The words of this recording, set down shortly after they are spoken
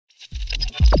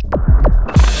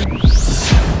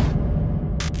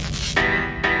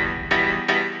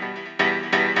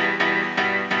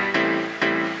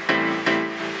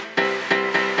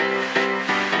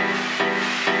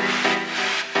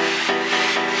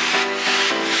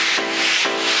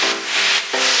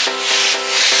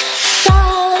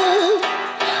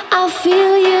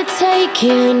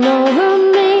taking over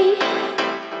me.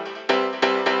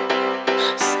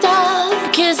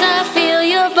 Stop, 'cause I feel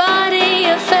your body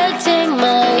affecting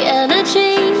my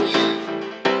energy.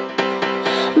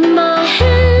 My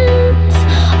hands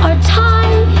are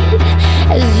tied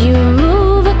as you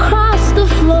move across the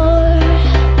floor,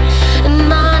 and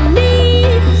my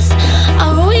knees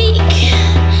are weak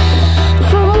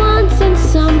from wanting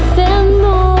something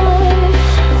more.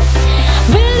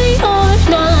 Ready or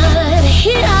not,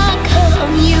 here I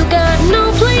come. You got no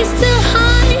place to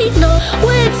hide,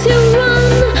 nowhere to run.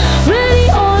 Ready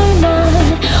or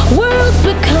not, worlds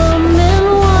becoming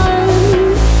one.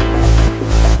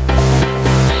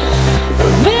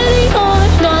 Ready or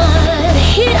not,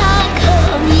 here I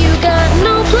come. You got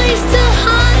no place to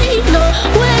hide,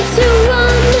 nowhere to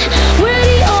run.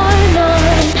 Ready or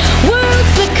not,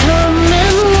 worlds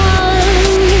becoming one.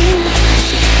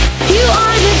 You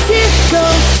are the disco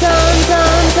sun,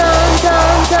 sun, sun,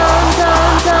 sun, sun, sun,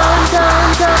 sun, sun,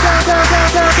 sun, sun,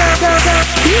 sun, sun, sun.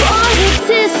 You are the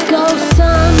disco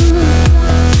sun.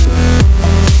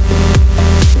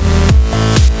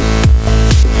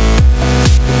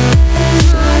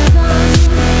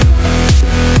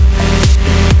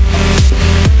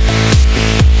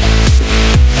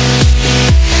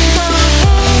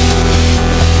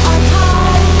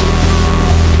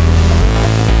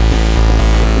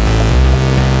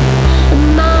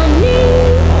 My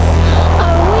knees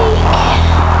are weak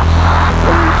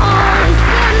when all is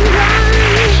said and done.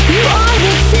 You are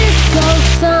the disco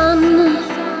sun.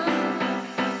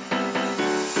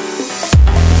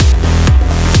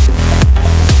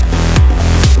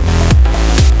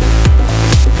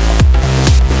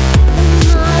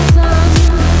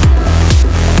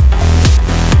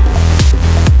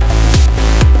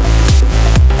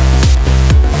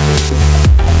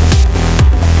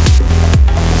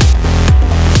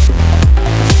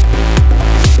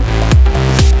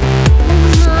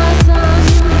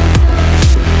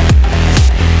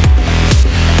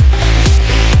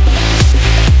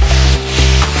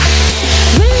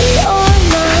 Ready or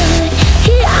not,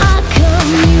 here I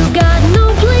come. You got no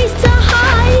place to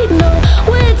hide,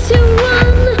 nowhere to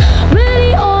run.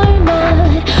 Ready or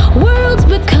not, worlds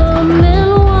becoming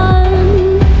one.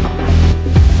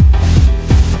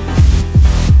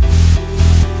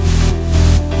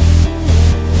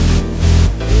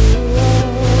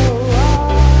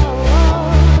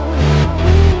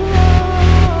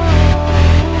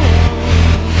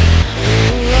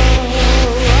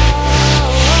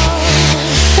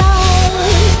 Stop,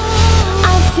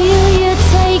 I feel you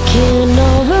taking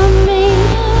over me.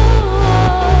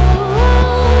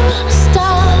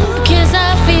 Stop, 'cause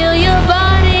I feel your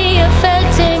body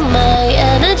affecting my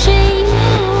energy.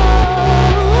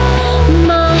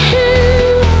 My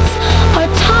hands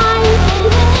are tied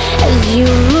as you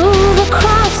move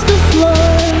across the floor,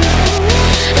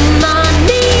 and my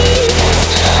knees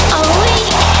are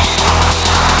weak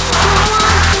from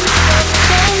wanting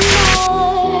something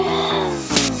more.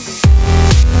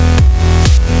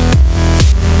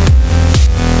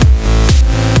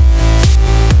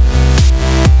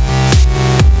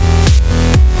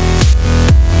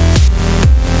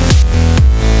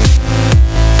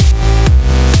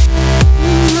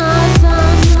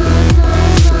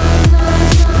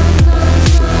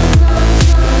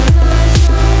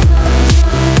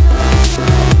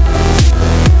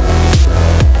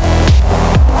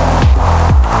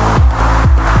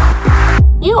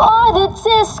 You are the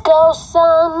disco sun.